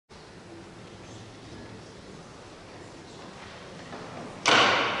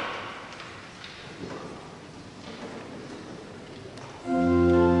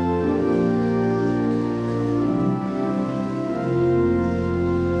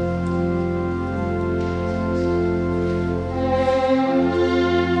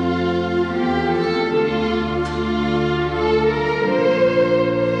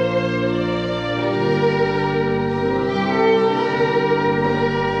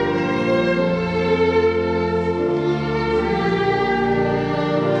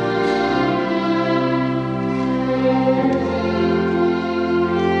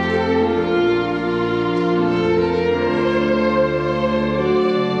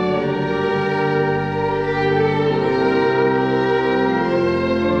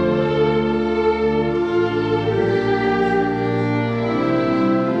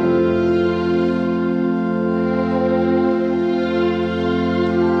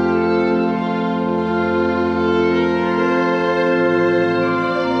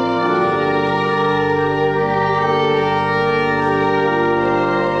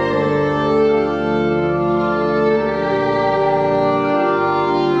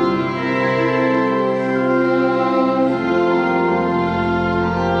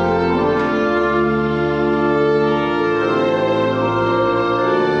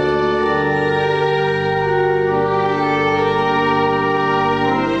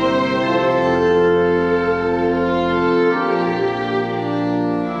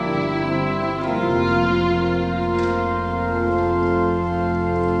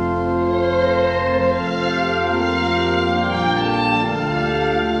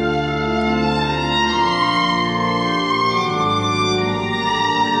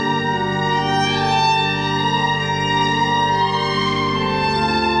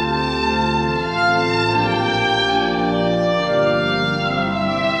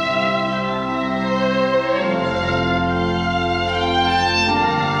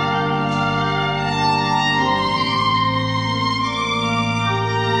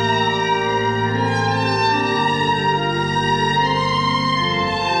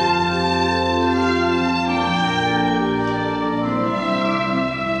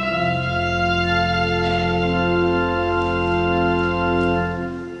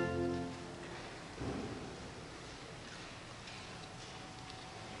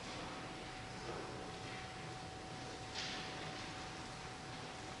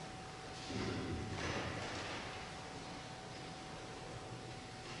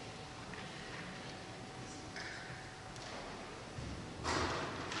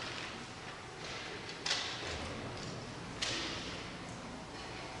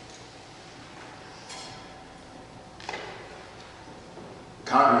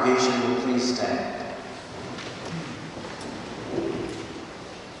congregation will please stand.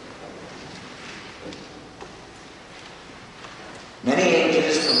 Many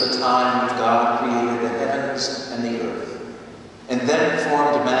ages from the time when God created the heavens and the earth, and then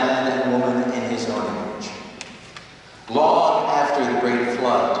formed man and woman in his own image. Long after the great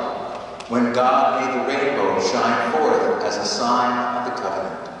flood, when God made the rainbow shine forth as a sign of the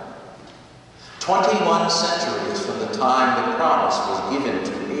covenant. 21 centuries from the time the promise was given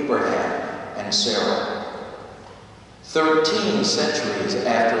to Abraham and Sarah. 13 centuries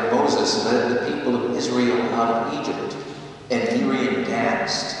after Moses led the people of Israel out of Egypt and Miriam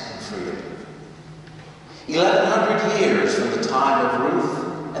danced in freedom. 1100 years from the time of Ruth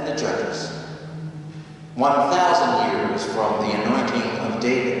and the Judges. 1,000 years from the anointing of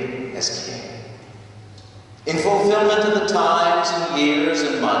David as king. In fulfillment of the times and years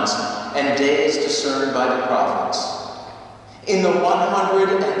and months and days discerned by the prophets, in the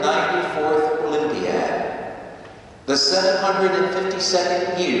 194th Olympiad, the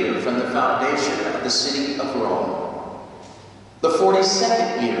 752nd year from the foundation of the city of Rome, the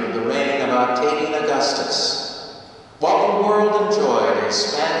 42nd year of the reign of Octavian Augustus, while the world enjoyed a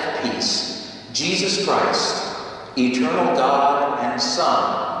span of peace, Jesus Christ, eternal God and Son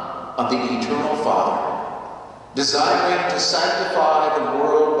of the eternal Father, desiring to sanctify the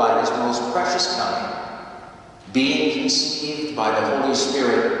world by his most precious coming, being conceived by the Holy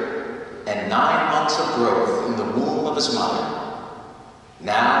Spirit and 9 months of growth in the womb of his mother,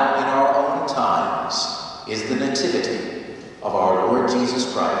 now in our own times is the nativity of our Lord Jesus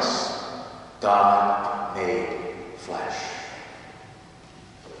Christ, God made flesh.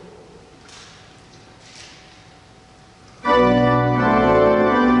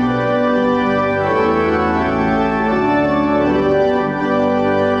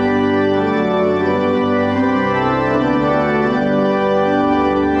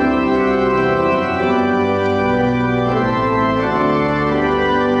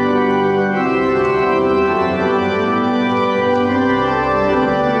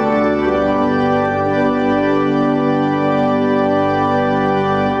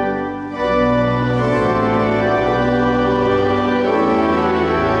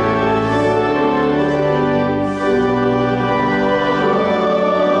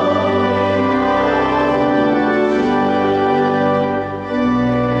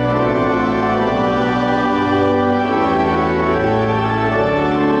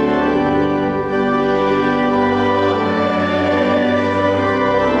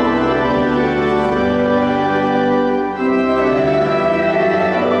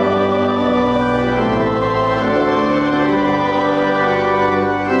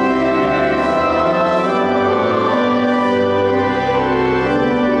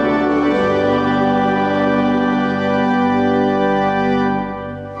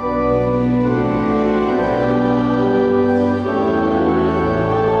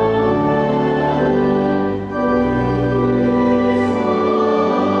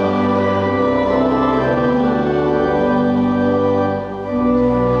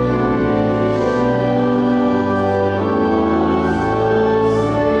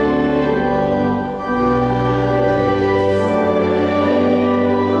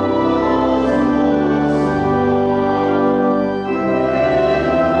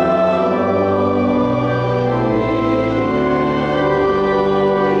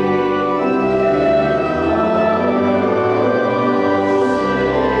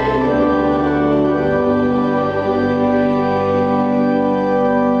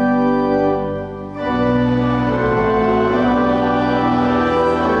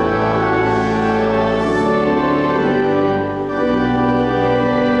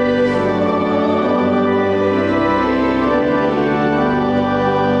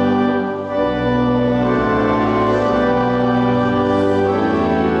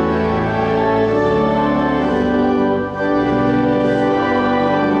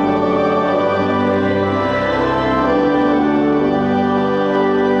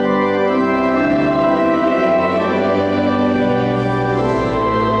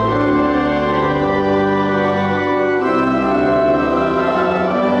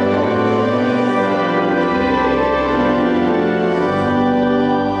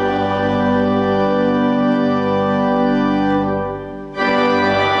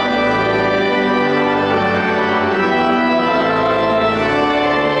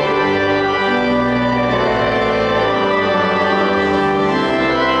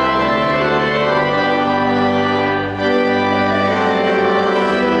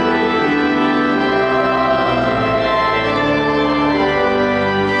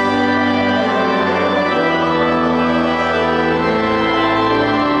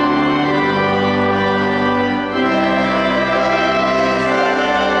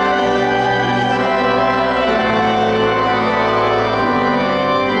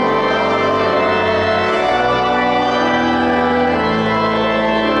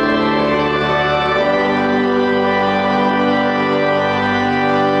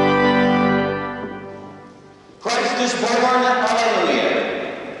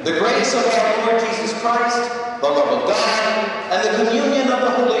 grace of our Lord Jesus Christ, the love of God, and the communion of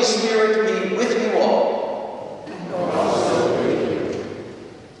the Holy Spirit be with you all. And also with you.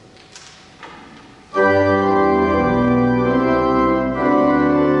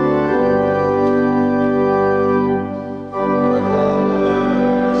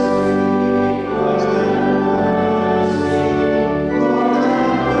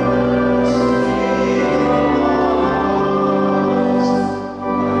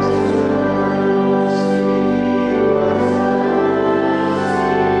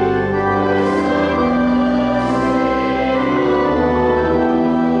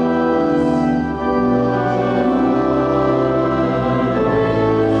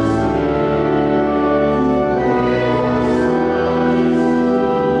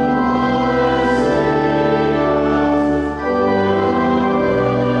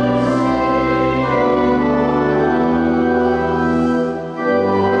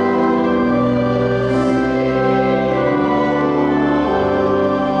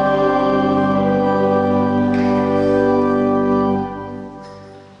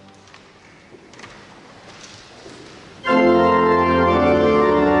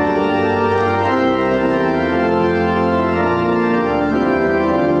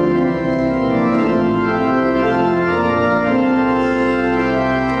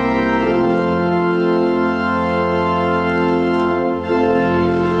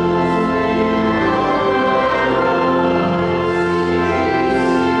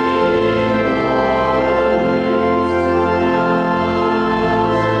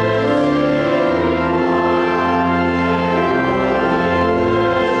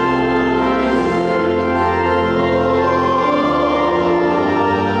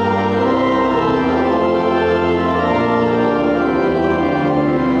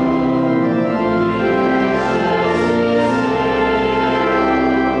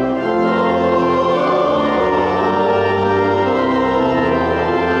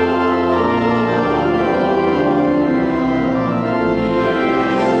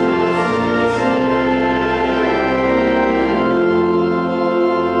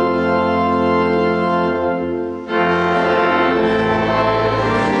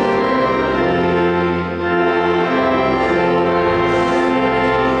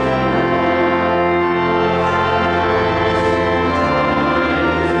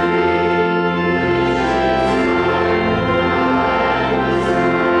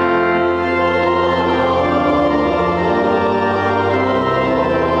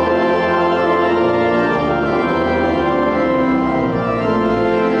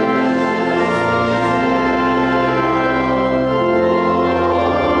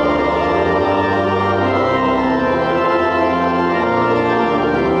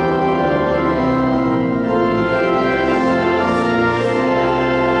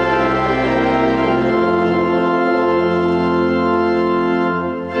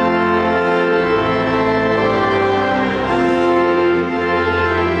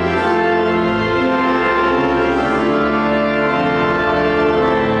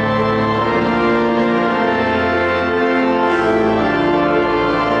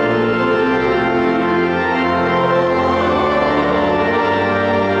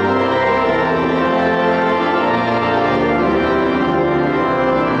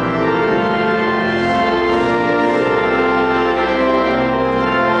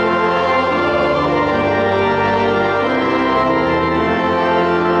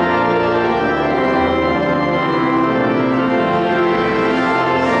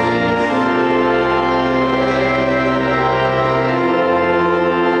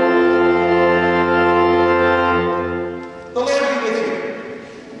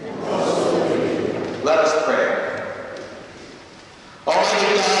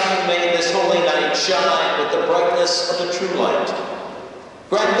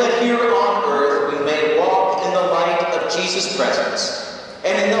 Grant that here on earth we may walk in the light of Jesus' presence,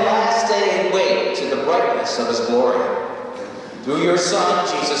 and in the last day wait to the brightness of his glory. Through your Son,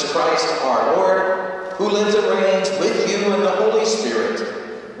 Jesus Christ, our Lord, who lives and reigns with you in the Holy Spirit,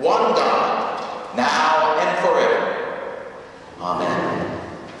 one God, now and forever. Amen.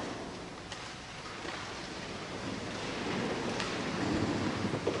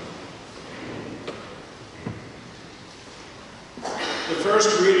 The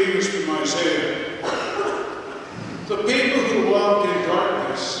first reading is from Isaiah. The people who walked in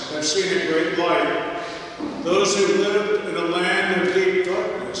darkness have seen a great light. Those who lived in a land of deep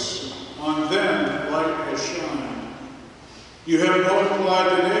darkness, on them light has shined. You have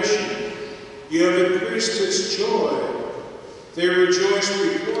multiplied the nation. You have increased its joy. They rejoice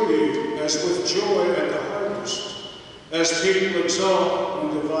before you as with joy at the harvest, as people exult in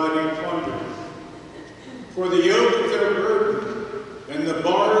dividing plunder. For the yoke of their burden and the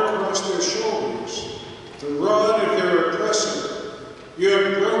bar across their shoulders, the rod of their oppressor, you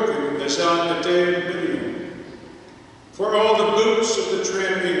have broken as on the day of Midian. For all the boots of the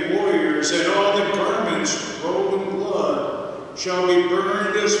tramping warriors and all the garments rolled in blood shall be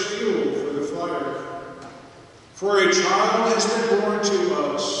burned as fuel for the fire. For a child has been born to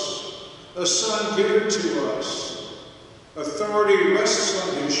us, a son given to us. Authority rests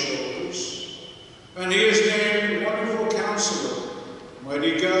on his shoulders, and he is named Wonderful Counselor,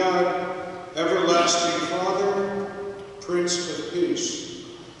 Mighty God, Everlasting Father, Prince of Peace.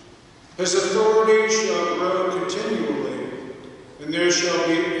 His authority shall grow continually, and there shall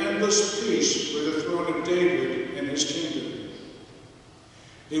be endless peace for the throne of David and his kingdom.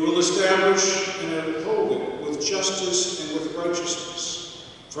 He will establish and uphold it with justice and with righteousness,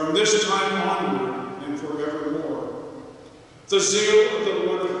 from this time onward and forevermore. The zeal of the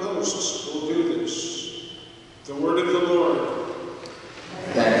Lord of hosts will do this. The word of the Lord.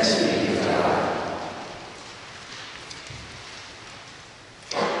 Thanks be to God.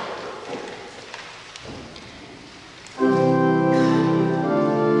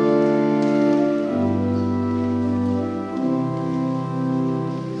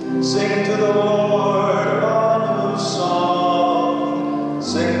 Sing to the Lord a new song.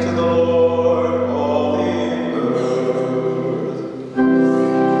 Sing to the Lord all the earth.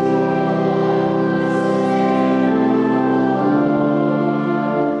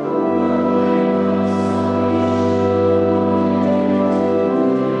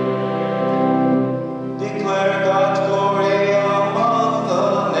 Declare God's glory among the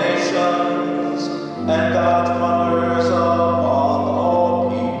nations, and God's wonders among all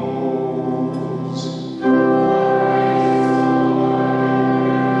peoples.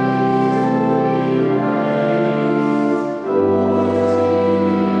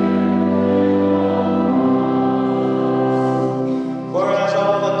 Whereas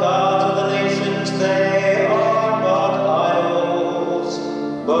all the gods of the nations, they are but idols,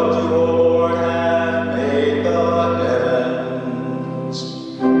 but you, O Lord, have made the heavens.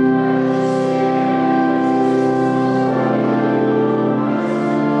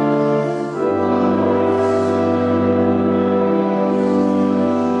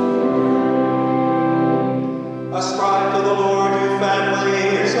 Ascribe to the Lord, you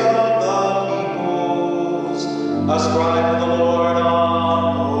families of the peoples. Ascribe to the Lord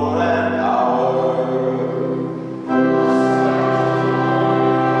honor and power.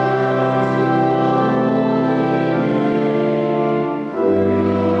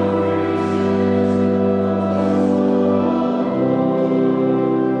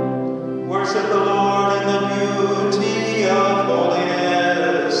 Worship the Lord in the beauty of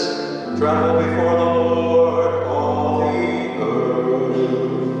holiness. Tremble before the Lord, all the earth.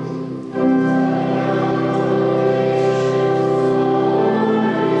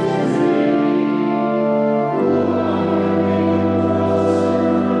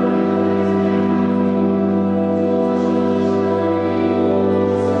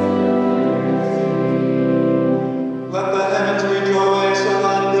 Let the heavens rejoice and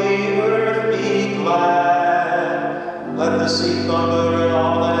let the earth be glad. Let the sea thunder and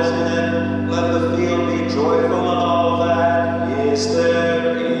all that is in it. Let the field be joyful and all that is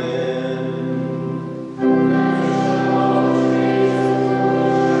therein.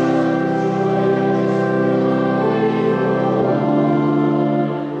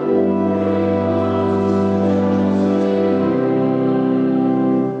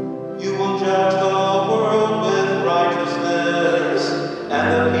 You will judge the world with righteousness and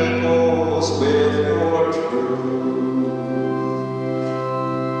the peoples with your truth.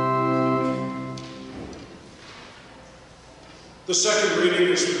 The second reading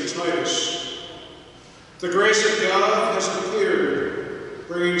is from Titus. The grace of God has appeared,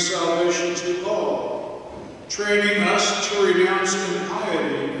 bringing salvation to all, training us to renounce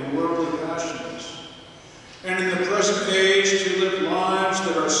impiety and worldly passions, and in the present age to live lives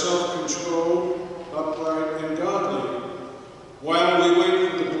that are self-controlled, upright, and godly, while we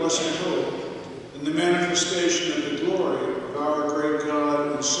wait for the blessed hope and the manifestation of the glory of our great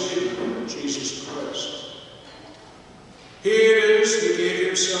God and Savior, Jesus Christ. He it is who gave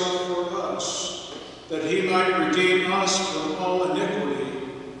himself for us, that he might redeem us from all iniquity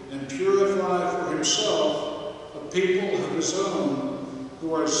and purify for himself a people of his own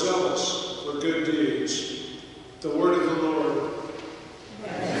who are zealous for good deeds. The word of the Lord.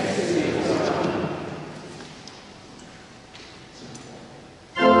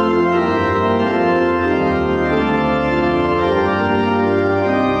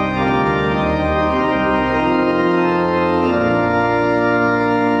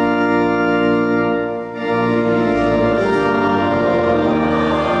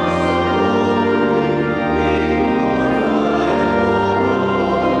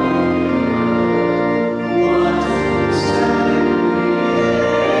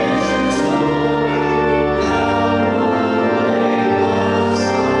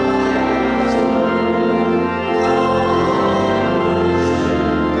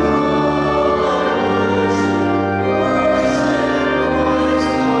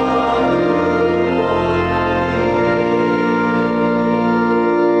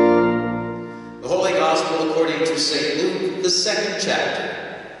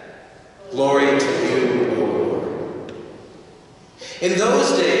 Glory to you, O Lord. In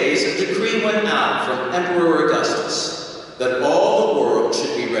those days, a decree went out from Emperor Augustus that all the world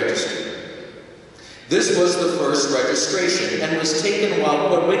should be registered. This was the first registration and was taken while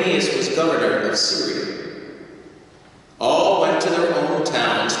Quirinius was governor of Syria. All went to their own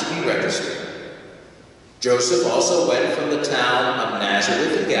towns to be registered. Joseph also went from the town of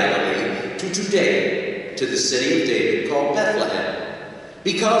Nazareth in Galilee to Judea, to the city of David called Bethlehem,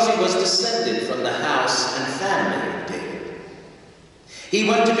 because he was descended from the house and family of David. He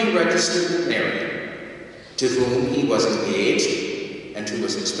went to be registered with Mary, to whom he was engaged and who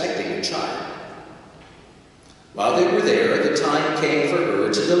was expecting a child. While they were there, the time came for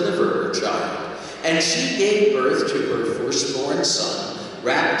her to deliver her child, and she gave birth to her firstborn son,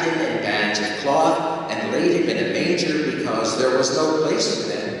 wrapped him in bands of cloth, and laid him in a manger because there was no place for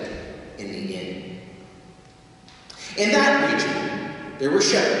them in the inn. In that region there were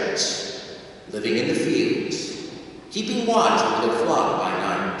shepherds living in the fields, keeping watch over their flock by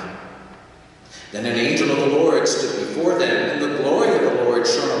night. Then an angel of the Lord stood before them, and the glory of the Lord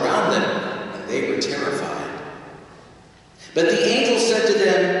shone around them, and they were terrified. But the angel said to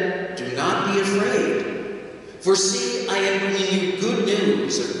them, "Do not be afraid, for see, I am bringing you good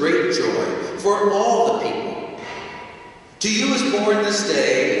news of great joy for all the people. To you is born this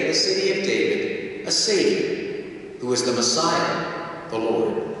day in the city of David a Savior, who is the Messiah, the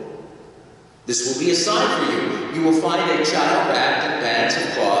Lord. This will be a sign for you. You will find a child wrapped in bands of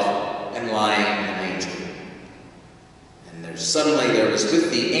cloth and lying in a manger." And suddenly there was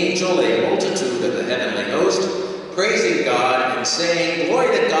with the angel a multitude of the heavenly host, praising God and saying,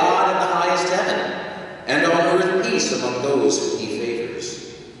 "Glory to God in the highest heaven, and on earth peace among those whom he favors."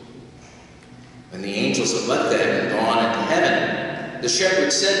 When the angels had left them and gone into heaven, the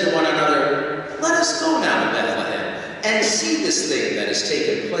shepherds said to one another, "Let us go now to Bethlehem and see this thing that has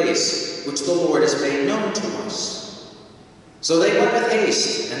taken place, which the Lord has made known to us." So they went with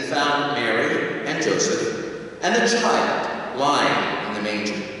haste and found Mary and Joseph and the child lying in the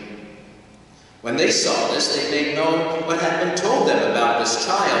manger. When they saw this, they made known what had been told them about this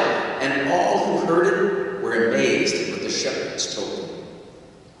child, and all who heard it were amazed at what the shepherds told them.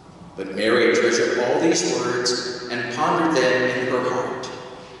 But Mary treasured all these words and pondered them in her heart.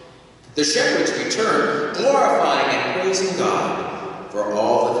 The shepherds returned, glorifying and praising God for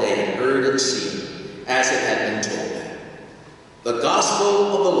all that they had heard and seen, as it had been told them. The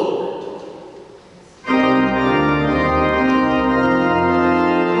Gospel of the Lord.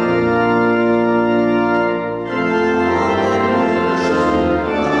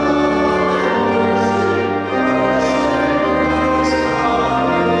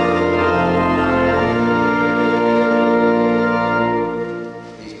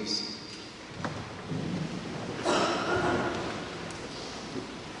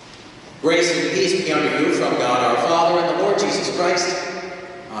 Grace and peace be unto you from God our Father and the Lord Jesus Christ.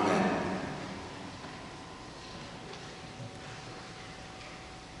 Amen.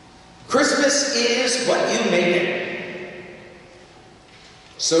 Christmas is what you make it.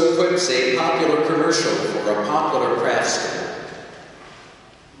 So quips a popular commercial for a popular craft store.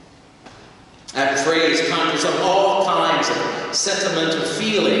 That phrase conjures up all kinds of sentimental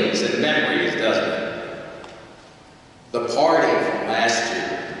feelings and memories, doesn't it? The party from last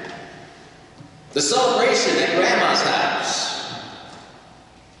year. The celebration at Grandma's house.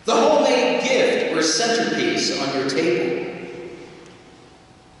 The homemade gift or centerpiece on your table.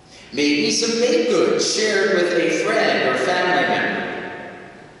 Maybe some baked goods shared with a friend or family member.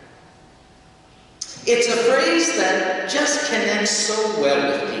 It's a phrase that just connects so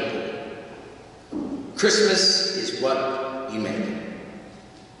well with people. Christmas is what you make it.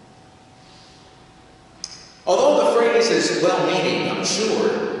 Although the phrase is well-meaning, I'm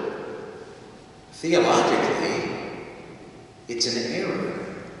sure, theologically, it's an error.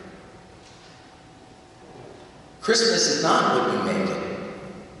 Christmas is not what we make it.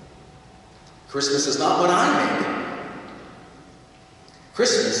 Christmas is not what I make it.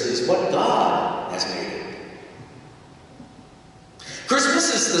 Christmas is what God has made it.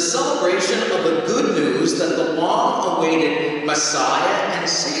 Christmas is the celebration of the good news that the long-awaited Messiah and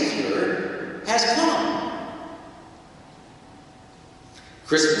Savior has come.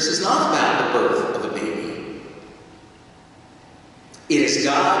 Christmas is not about the birth of a baby. It is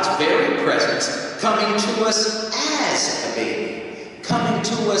God's very presence coming to us as a baby, coming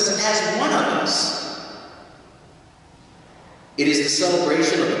to us as one of us. It is the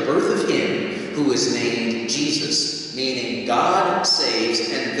celebration of the birth of Him who is named Jesus, meaning God saves,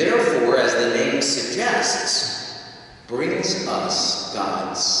 and therefore, as the name suggests, brings us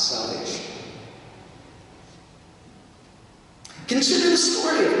God's salvation. Consider the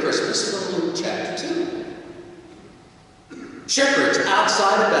story of Christmas from Luke chapter 2. Shepherds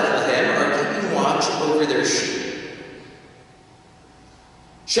outside of Bethlehem are keeping watch over their sheep.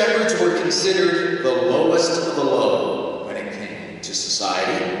 Shepherds were considered the lowest of the low when it came to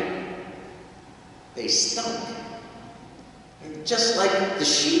society. They stunk. And just like the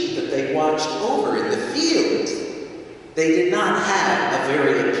sheep that they watched over in the field, they did not have a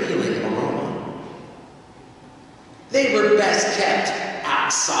very appealing aroma. They were best kept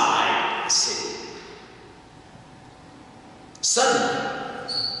outside the city.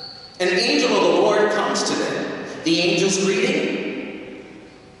 Suddenly, an angel of the Lord comes to them. The angel's greeting: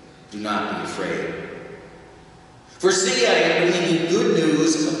 "Do not be afraid. For see, I am bringing you good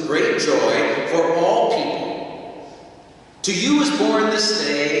news of great joy for all people. To you is born this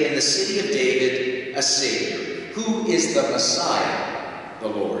day in the city of David a Savior, who is the Messiah, the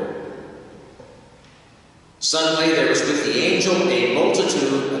Lord." Suddenly there was with the angel a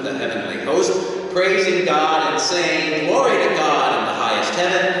multitude of the heavenly host, praising God and saying, "Glory to God in the highest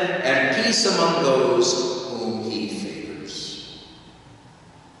heaven, and peace among those whom he favors."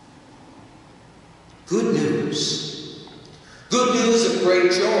 Good news. Good news of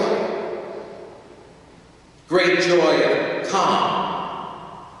great joy. Great joy of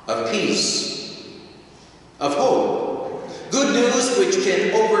calm, of peace, of hope. Good news which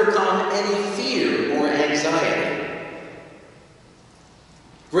can overcome any fear or anxiety.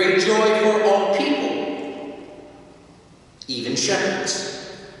 Great joy for all people, even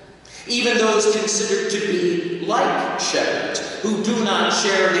shepherds, even those considered to be like shepherds, who do not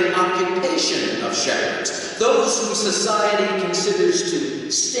share the occupation of shepherds, those whom society considers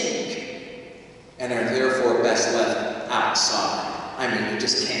to stink and are therefore best left outside. I mean, you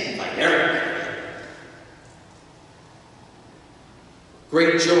just can't invite everybody.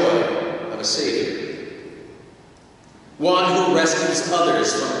 Great joy of a Savior. One who rescues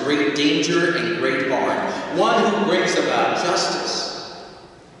others from great danger and great harm. One who brings about justice.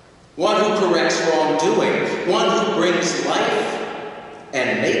 One who corrects wrongdoing. One who brings life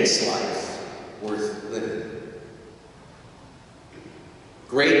and makes life worth living.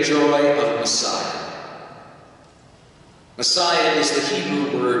 Great joy of Messiah. Messiah is the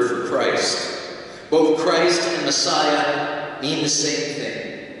Hebrew word for Christ. Both Christ and Messiah mean the same thing: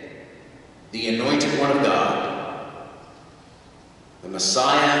 the anointed one of God. The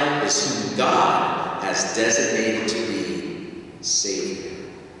Messiah is whom God has designated to be Savior.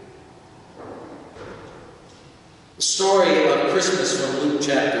 The story of Christmas from Luke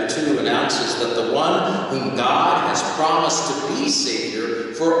chapter 2 announces that the one whom God has promised to be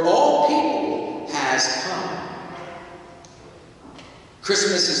Savior for all people has come.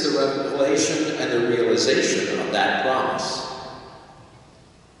 Christmas is the revelation and the realization of that promise.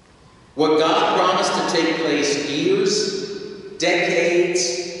 What God promised to take place years, decades,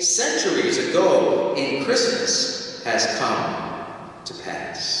 centuries ago in Christmas has come to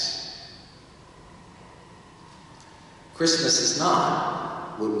pass. Christmas is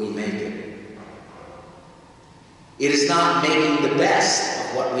not what we make it. It is not making the best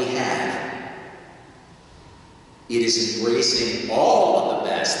of what we have. It is embracing all of the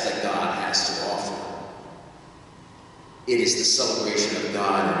best that God has to offer. It is the celebration of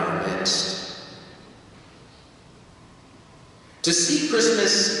God in our midst. To see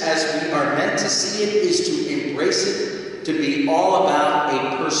Christmas as we are meant to see it is to embrace it, to be all about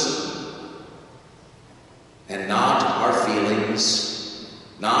a person, and not our feelings,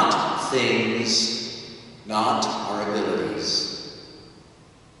 not things, not our abilities.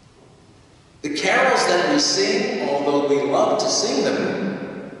 The carols that we sing, although we love to sing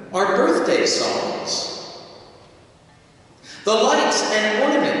them, are birthday songs. The lights and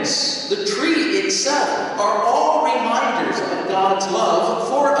ornaments, the tree itself, are all reminders of God's love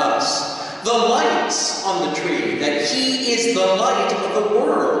for us. The lights on the tree, that He is the light of the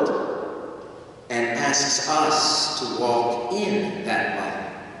world, and asks us to walk in that light.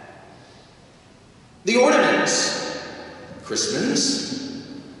 The ornaments, Christmas,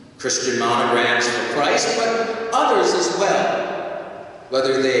 Christian monograms for Christ, but others as well,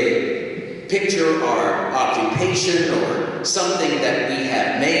 whether they picture our occupation or something that we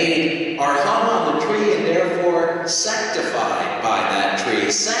have made, are hung on the tree and therefore sanctified by that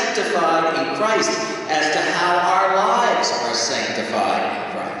tree, sanctified in Christ as to how our lives are sanctified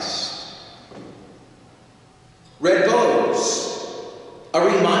in Christ. Red bows, a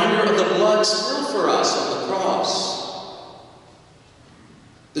reminder of the blood spilled for us on the cross.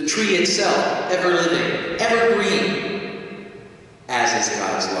 The tree itself, ever living, ever green, as is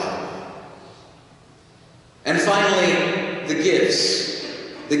God's love. And finally, the gifts.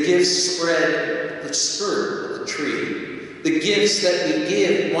 The gifts spread the skirt of the tree, the gifts that we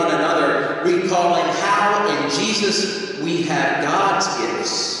give one another, recalling how in Jesus we have God's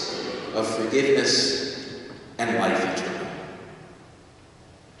gifts of forgiveness and life eternal.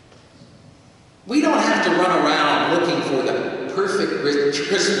 We don't have to run around looking for the perfect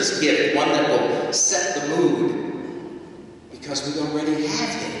Christmas gift, one that will set the mood, because we already have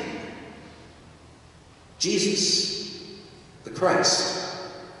him. Jesus, the Christ.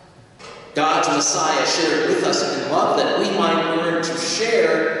 God's Messiah shared with us in love that we might learn to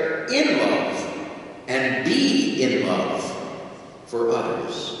share in love and be in love for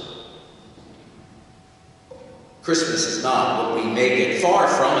others. Christmas is not what we make it, far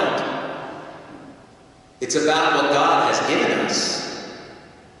from it. It's about what God has given us,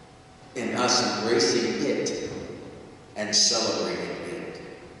 and us embracing it and celebrating it.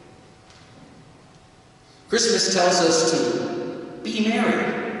 Christmas tells us to be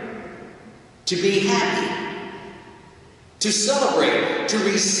merry, to be happy, to celebrate, to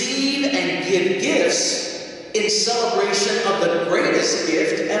receive and give gifts in celebration of the greatest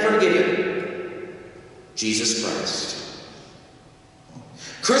gift ever given, Jesus Christ.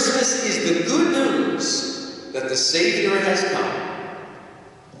 Christmas is the good news that the Savior has come.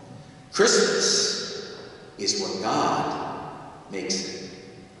 Christmas is what God makes it.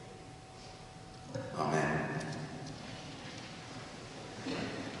 Amen.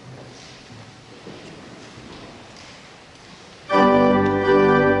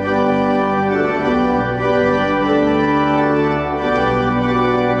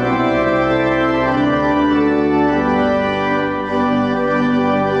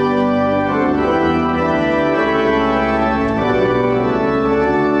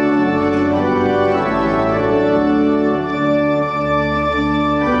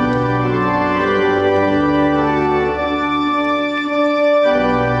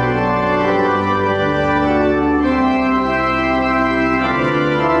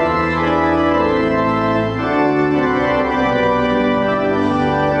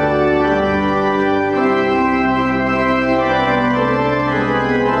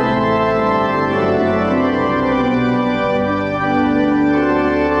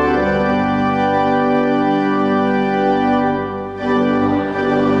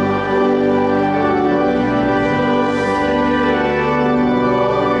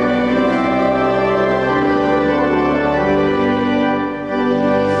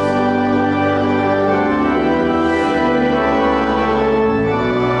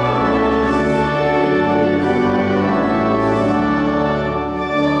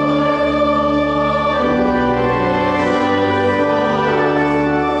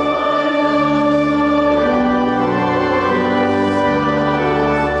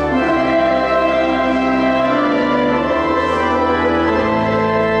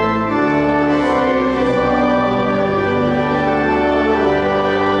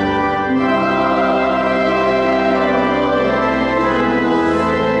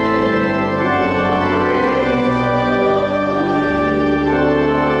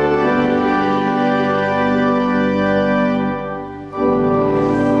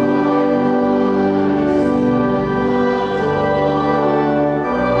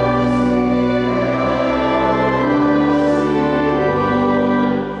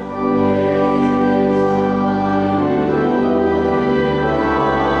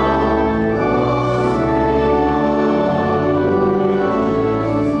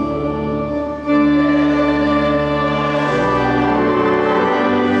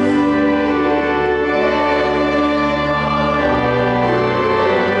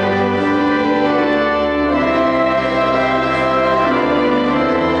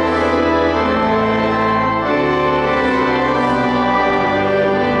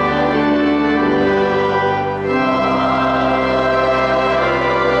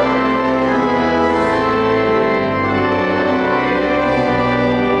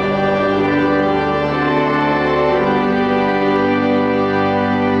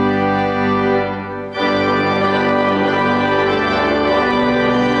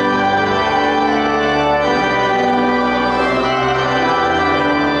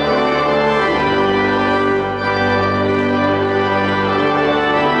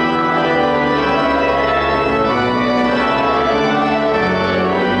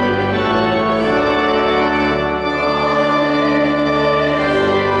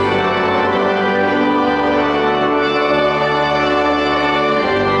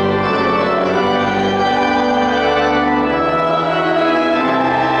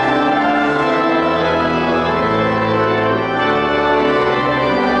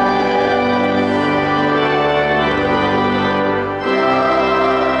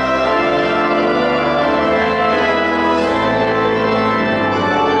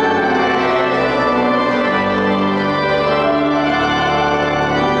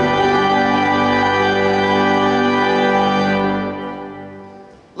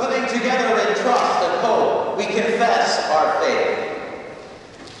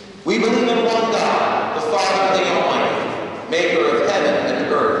 We believe in one God, the Father, the Almighty, maker of heaven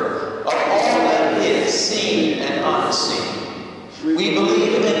and earth, of all that is seen and unseen. We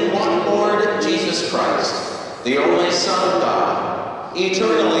believe in one Lord Jesus Christ, the only Son of God,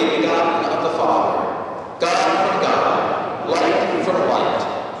 eternally begotten of the Father, God from God, light from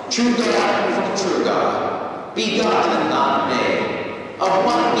light, true God from true God, begotten, not made, of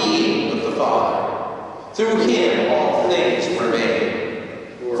one being with the Father. Through him all things were made.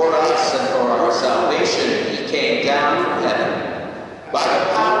 For us and for our salvation he came down from heaven. By the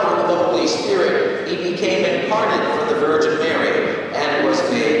power of the Holy Spirit he became incarnate from the Virgin Mary and was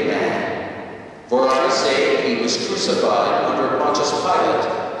made man. For our sake he was crucified under Pontius Pilate.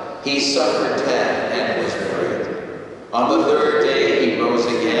 He suffered death and was buried. On the third day he rose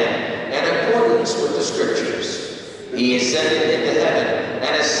again, in accordance with the Scriptures. He ascended into heaven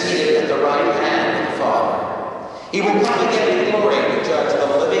and is seated at the right hand of the Father. He will come again in glory to judge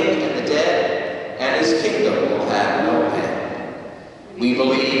the living and the dead, and his kingdom will have no end. We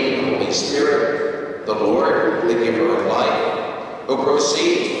believe in the Holy Spirit, the Lord, the giver of life, who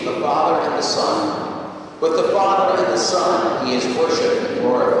proceeds from the Father and the Son. With the Father and the Son he is worshipped and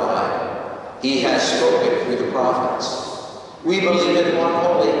glorified. He has spoken through the prophets. We believe in one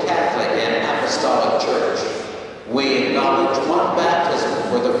holy Catholic and Apostolic Church. We acknowledge one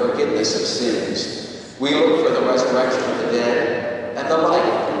baptism for the forgiveness of sins. We look for the resurrection of the dead and the life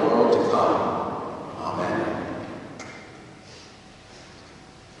of the world to come. Amen.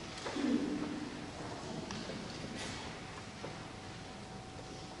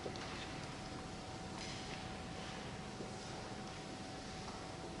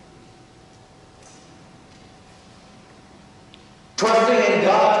 Trusting in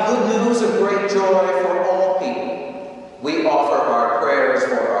God's good news of great joy for all people, we offer our prayers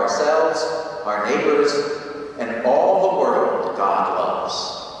for ourselves, our neighbors, and all the world God loves.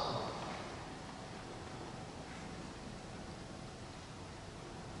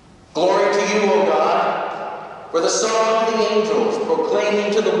 Glory to you, O God, for the song of the angels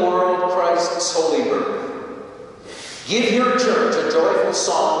proclaiming to the world Christ's holy birth. Give your church a joyful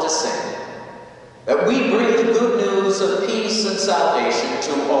song to sing, that we bring the good news of peace and salvation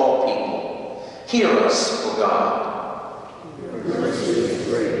to all people. Hear us, O God. Your mercy is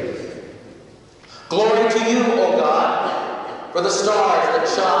great. Glory to you, O God, for the stars that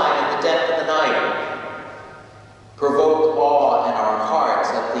shine in the depth of the night. Provoke awe in our hearts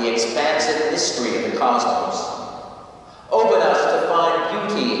at the expansive mystery of the cosmos. Open us to find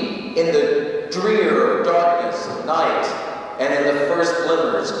beauty in the drear darkness of night and in the first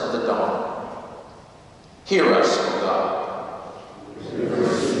glimmers of the dawn. Hear us, O God. Your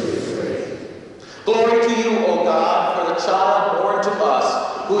mercy is great. Glory to you, O God, for the child born to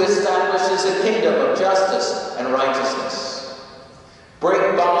us, who establishes a kingdom of justice and righteousness.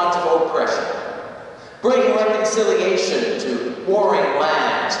 Break bonds of oppression. Bring reconciliation to warring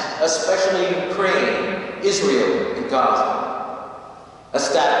lands, especially Ukraine, Israel, and Gaza.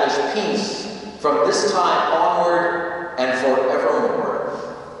 Establish peace from this time onward and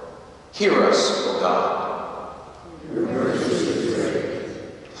forevermore. Hear us, O God. Your mercy is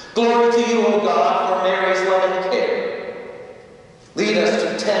great. Glory to you, O God, for Mary's loving care. Lead us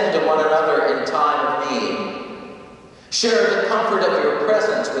to tend to one another in time of need. Share the comfort of your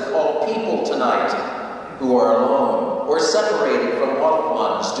presence with all people tonight who are alone or separated from loved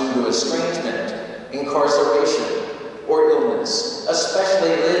ones due to estrangement, incarceration, or illness, especially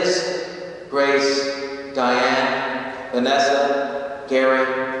Liz, Grace, Diane, Vanessa,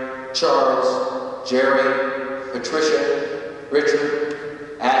 Gary, Charles, Jerry, Patricia,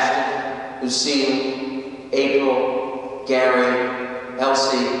 Richard, Ashton, Lucille, April, Gary,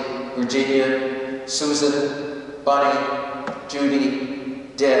 Elsie, Virginia, Susan, Bunny, Judy,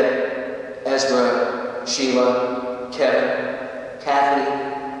 Deb, Ezra, Sheila, Kevin,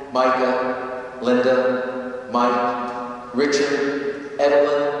 Kathy, Micah, Linda, Mike, Richard,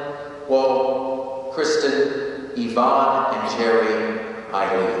 Evelyn, Walt, Kristen, Yvonne, and Jerry,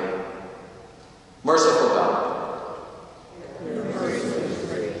 Eileen. Merciful God. Your mercy is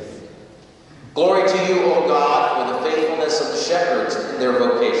great. Glory to you, O God, for the faithfulness of the shepherds in their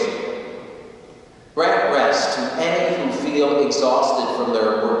vocation. Grant rest to any who feel exhausted from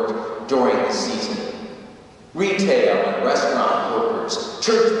their work during the season. Retail and restaurant workers,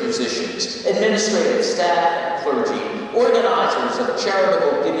 church musicians, administrative staff and clergy, organizers of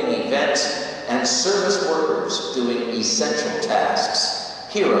charitable giving events, and service workers doing essential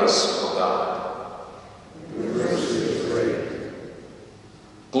tasks. Hear us, O God. Your mercy is great.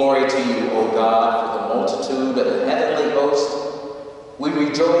 Glory to you, O God, for the multitude of the heavenly host. We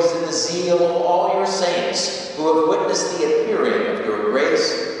rejoice in the zeal of all your saints who have witnessed the appearing of your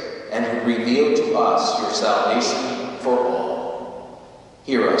grace reveal to us your salvation for all.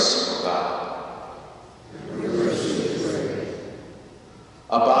 Hear us, O God.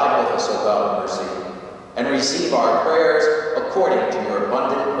 Abide with us, O God of mercy, and receive our prayers according to your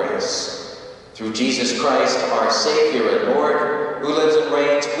abundant grace. Through Jesus Christ, our Savior and Lord, who lives and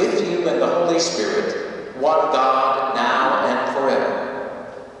reigns with you and the Holy Spirit, one God, now and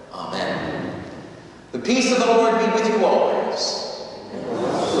forever. Amen. The peace of the Lord be with you always. And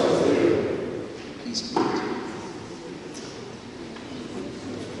also with you. Peace be with you.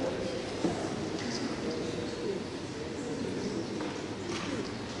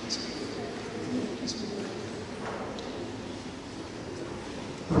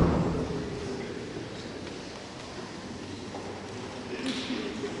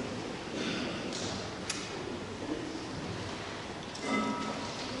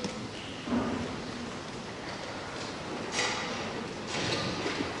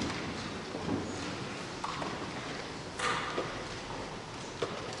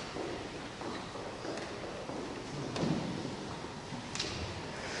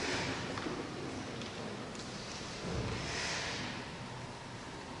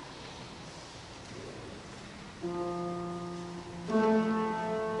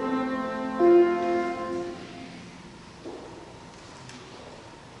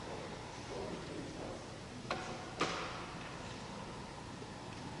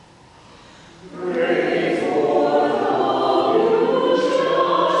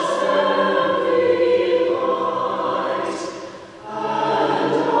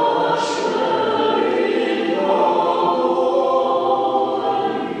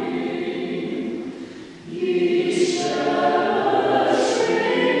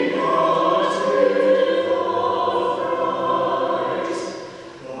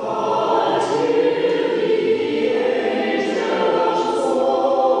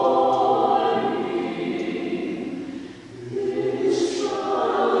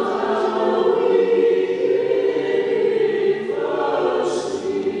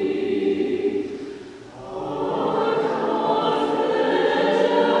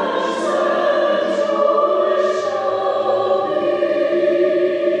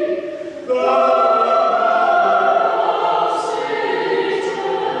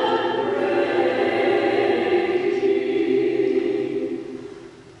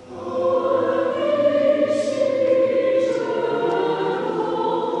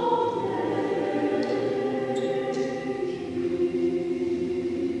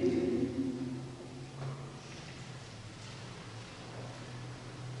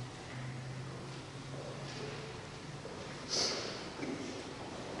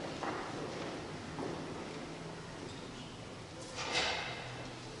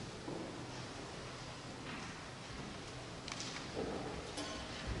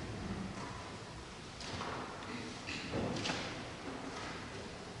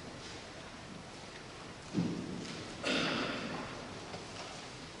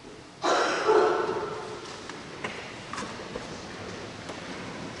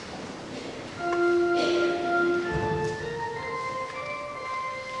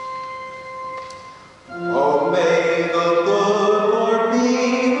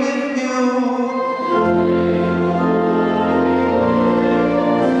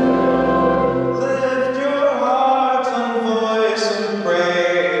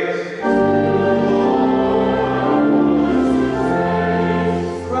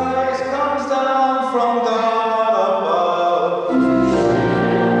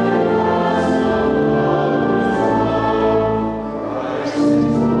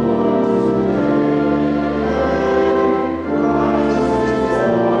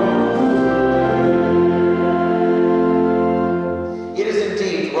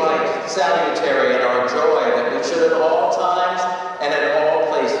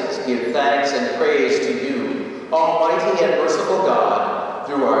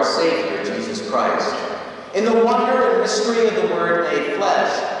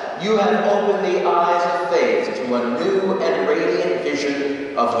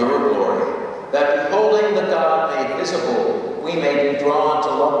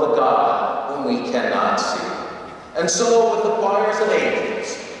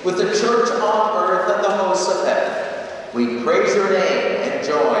 We praise your name and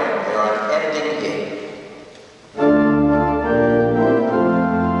join their unending hymn.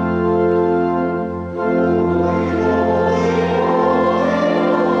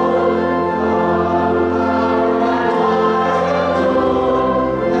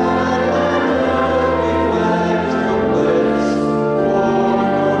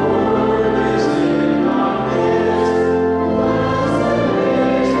 Thank you.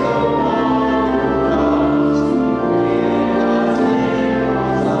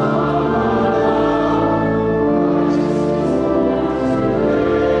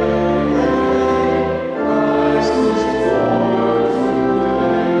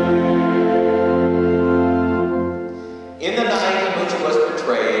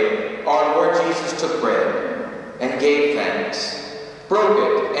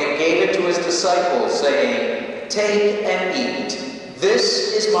 disciples, saying, "Take and eat.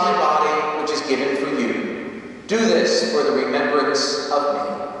 This is my body, which is given for you. Do this for the remembrance of me."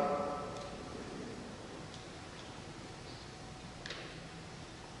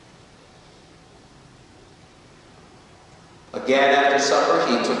 Again, after supper,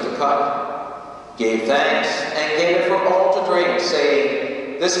 he took the cup, gave thanks, and gave it for all to drink,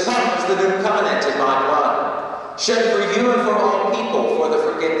 saying, "This cup is the new covenant in my blood, shed for you and for all people for the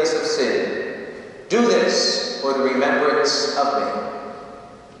forgiveness of sin. Do this for the remembrance of me."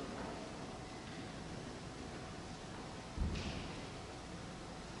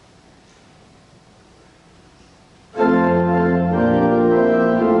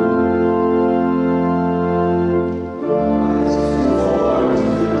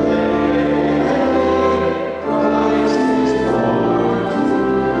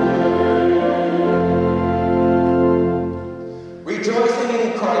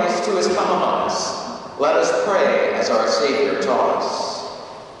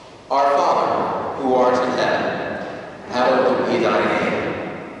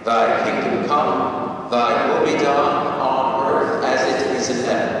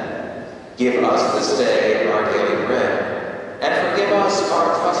 Give us this day our daily bread, and forgive us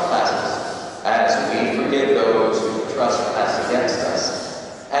our trespasses, as we forgive those who trespass against us.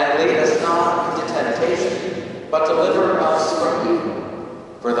 And lead us not into temptation, but deliver us from evil.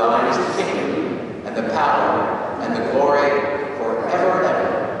 For thine is the kingdom, and the power, and the glory, forever and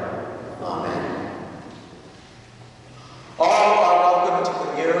ever. Amen. All are welcome to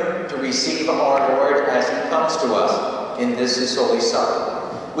commune, to receive our Lord as he comes to us in this his holy supper.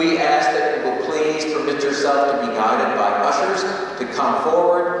 We ask that you will please permit yourself to be guided by ushers to come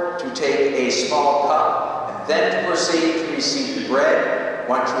forward, to take a small cup, and then to proceed to receive the bread.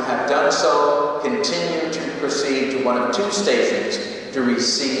 Once you have done so, continue to proceed to one of two stations to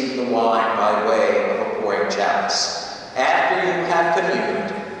receive the wine by way of a pouring chalice. After you have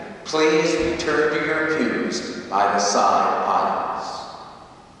communed, please return to your pews by the side aisles.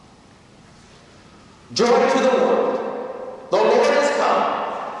 Joy to the world! The Lord has come!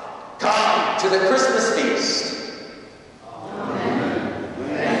 Come to the Christmas feast. Amen.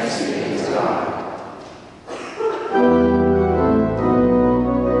 Thanks be to God. Thank you.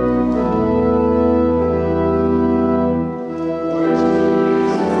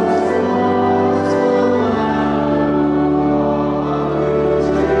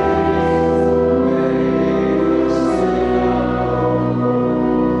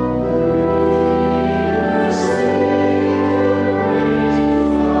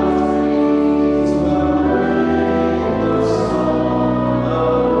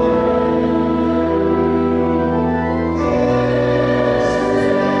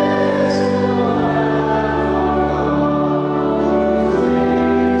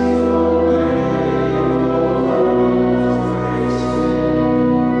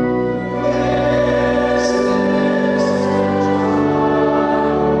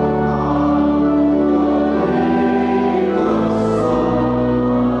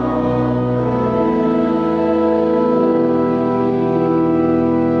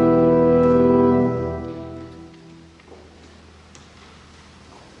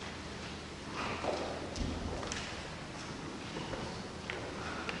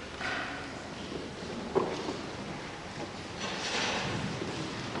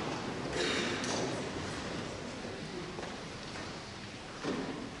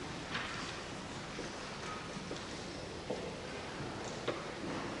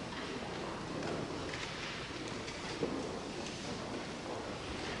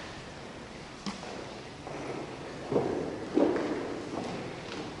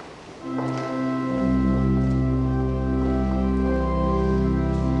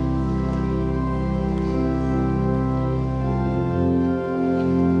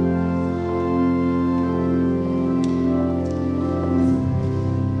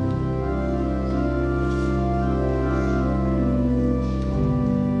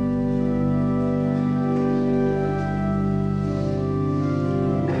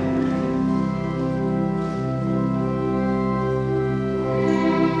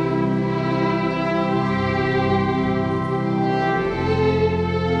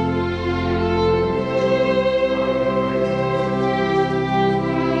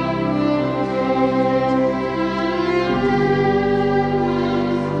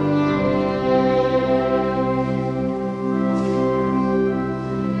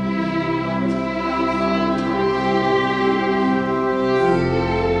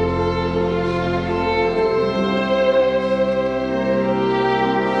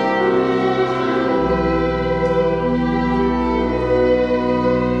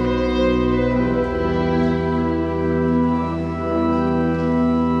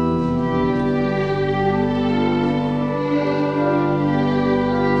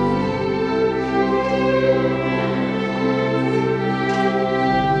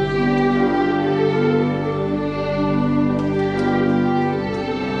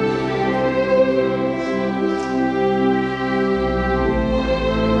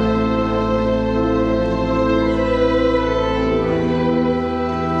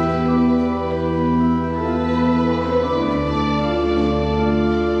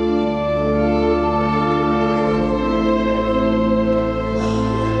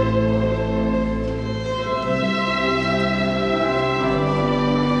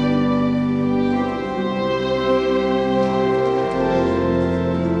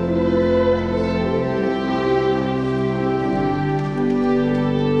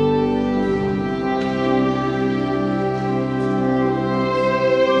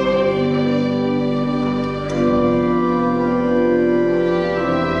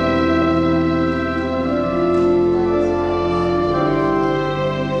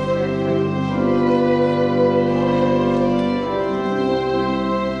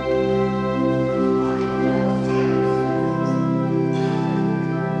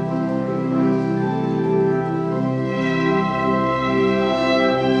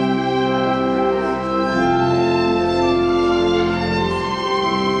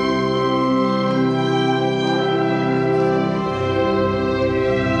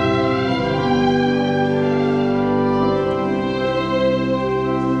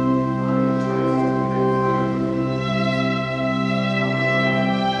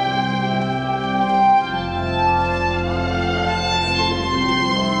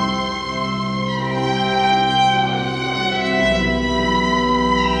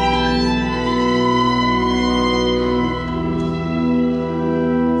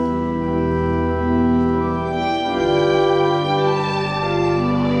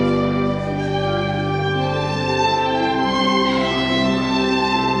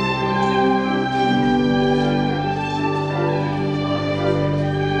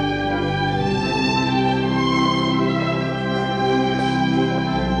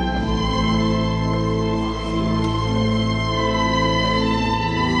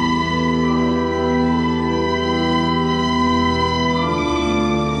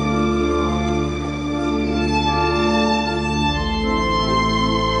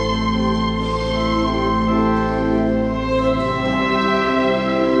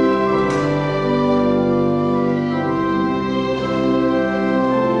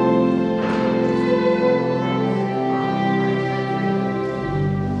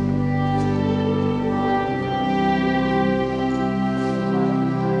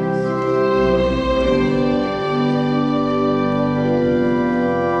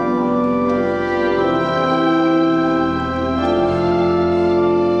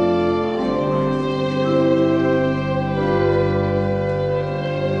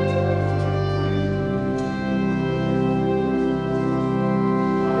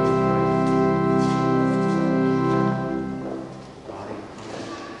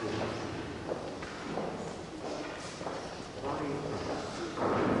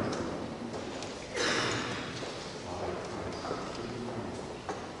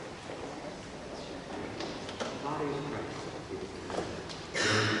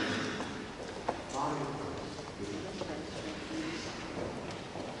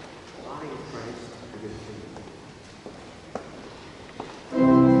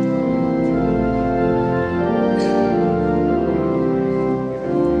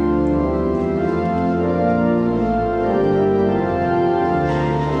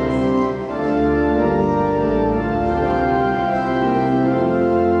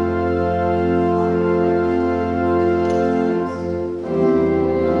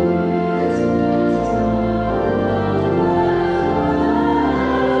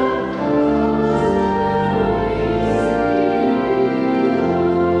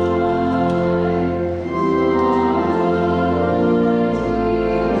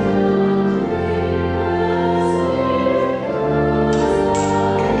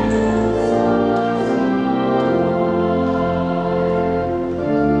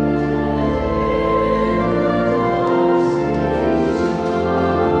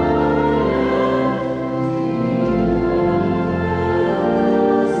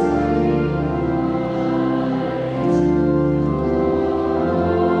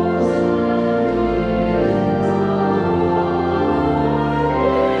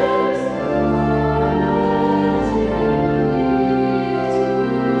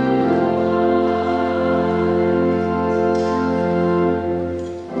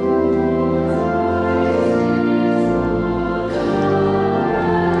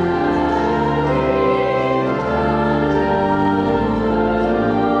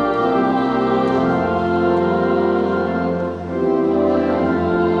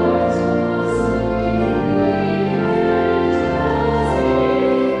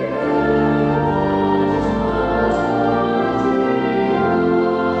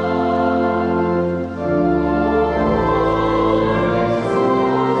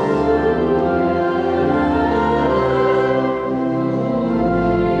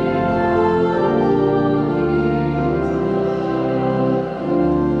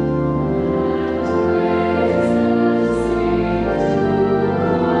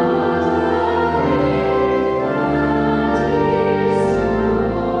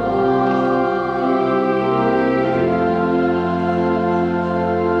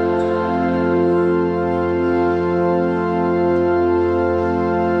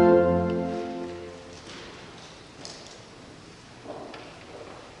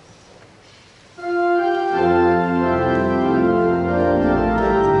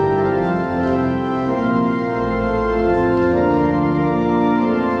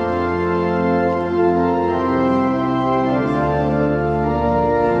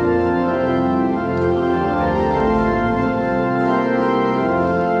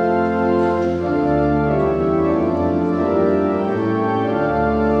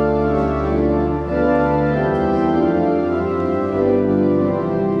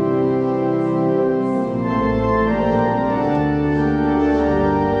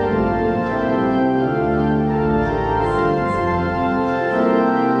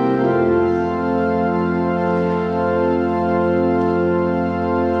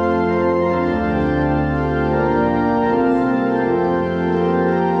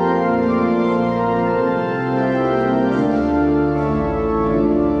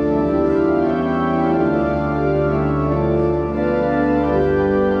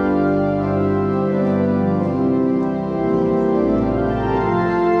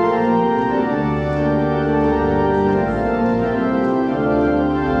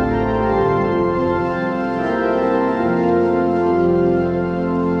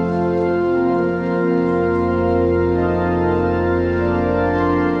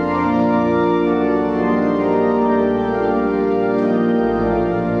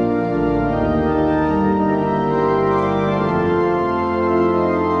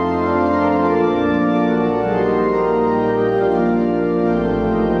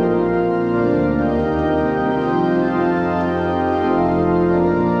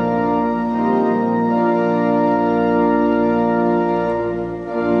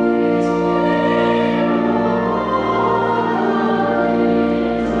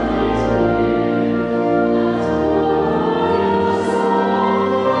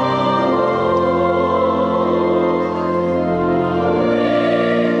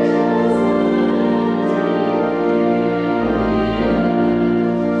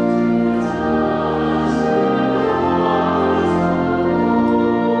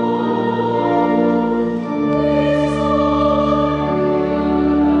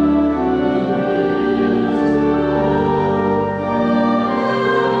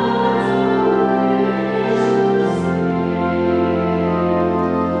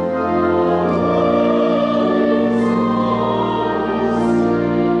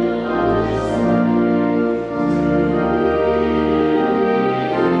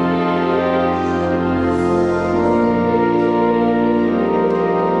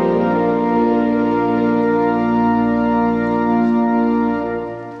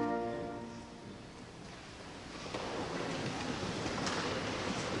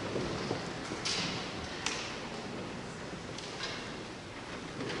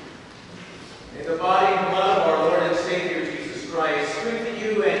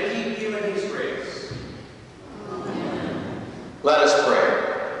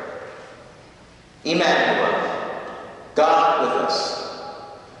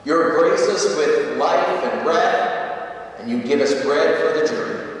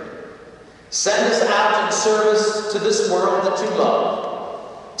 Send us out in service to this world that you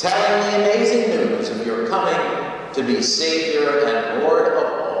love, telling the amazing news of your coming to be Savior and Lord of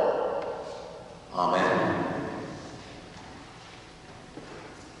all. Amen.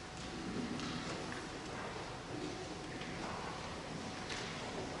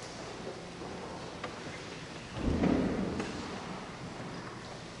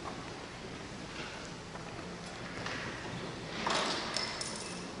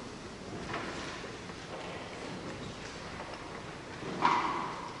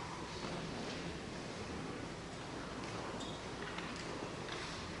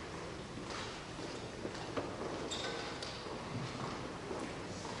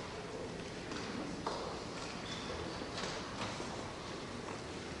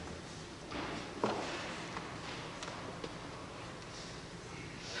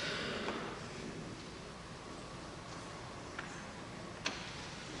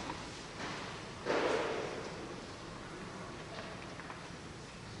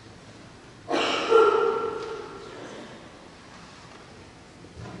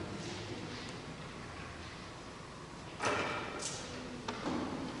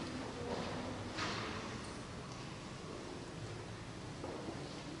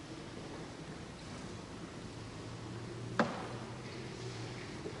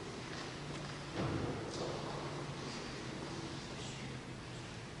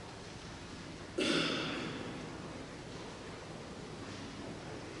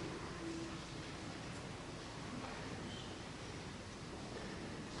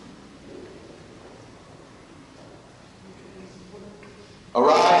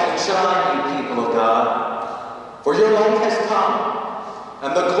 Arise and shine, you people of God, for your light has come,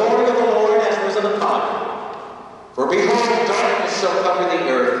 and the glory of the Lord has risen upon you. For behold, darkness shall cover the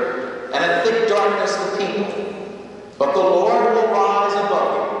earth, and a thick darkness the people. But the Lord will rise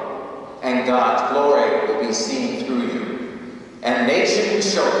above you, and God's glory will be seen through you. And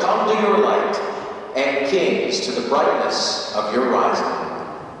nations shall come to your light, and kings to the brightness of your rising.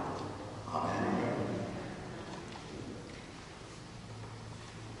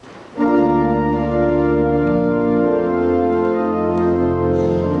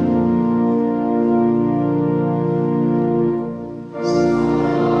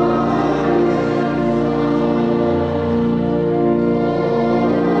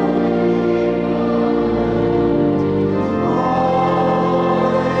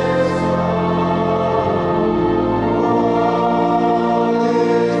 Oh,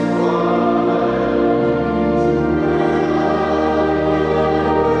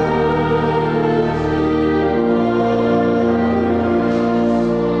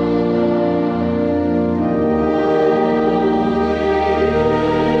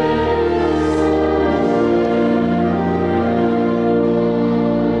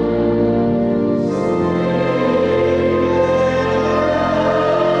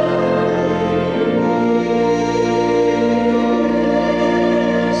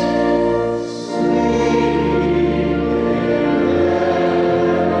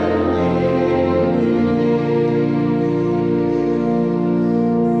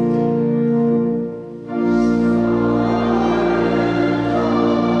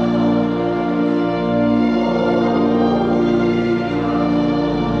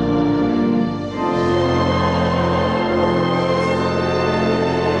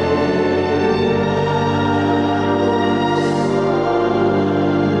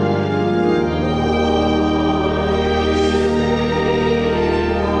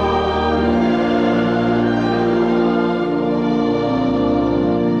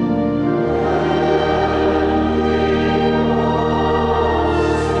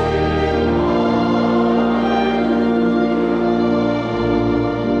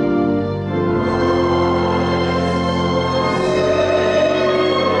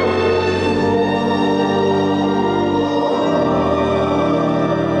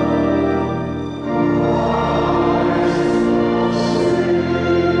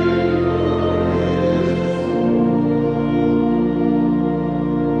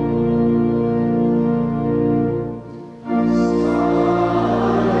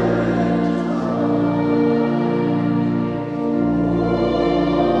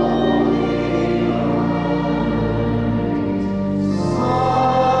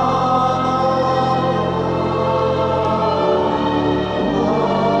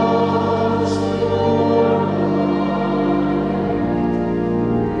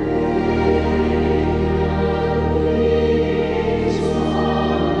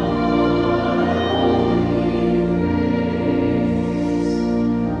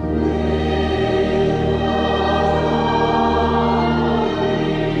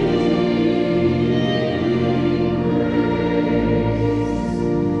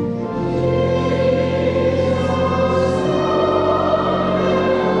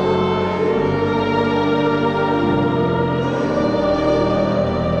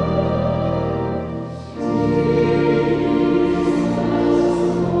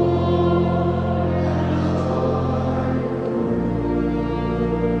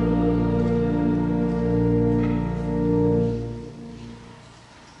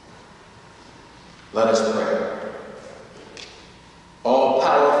 Let us pray.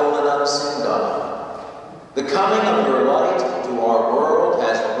 All-powerful and unseen God, the coming of your light into our world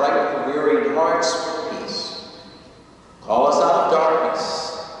has brightened wearied hearts with peace. Call us out of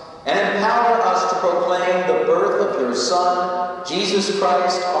darkness and empower us to proclaim the birth of your Son, Jesus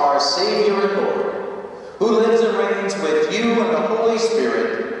Christ, our Savior and Lord, who lives and reigns with you and the Holy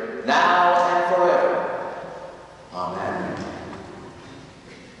Spirit, now and forever. Amen.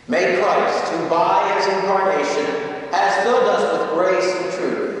 May Christ, who by his incarnation has filled us with grace and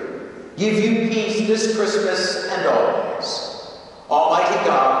truth, give you peace this Christmas and always. Almighty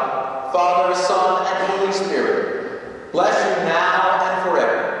God, Father, Son, and Holy Spirit, bless you now and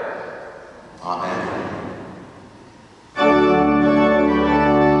forever. Amen.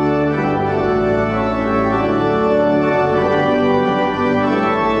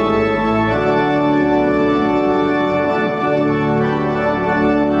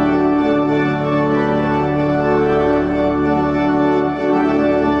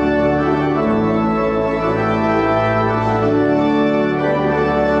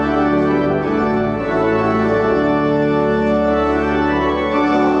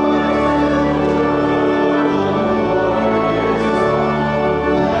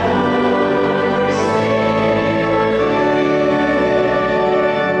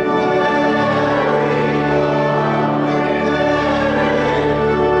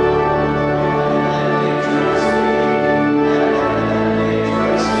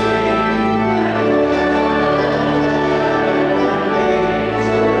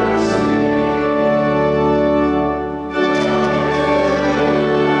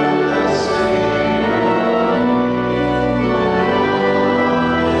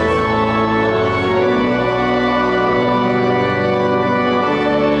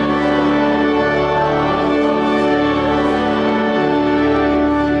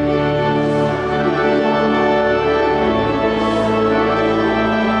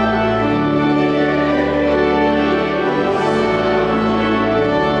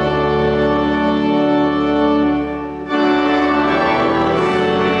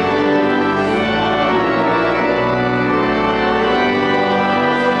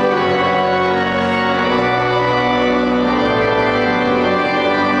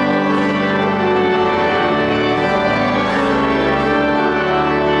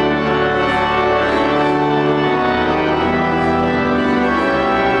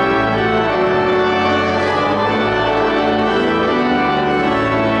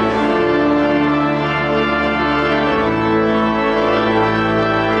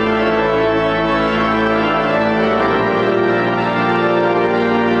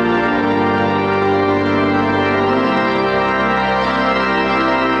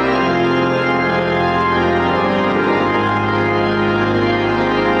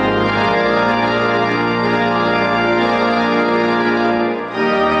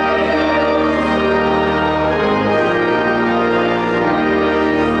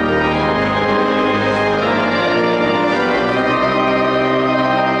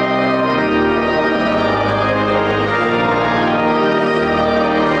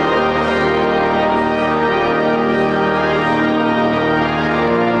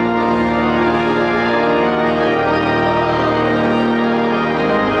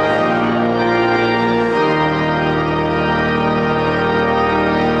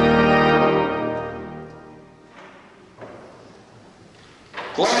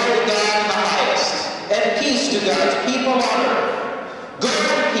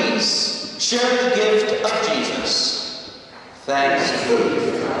 Share the gift of Jesus. Thanks be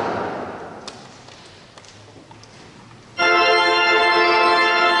to God.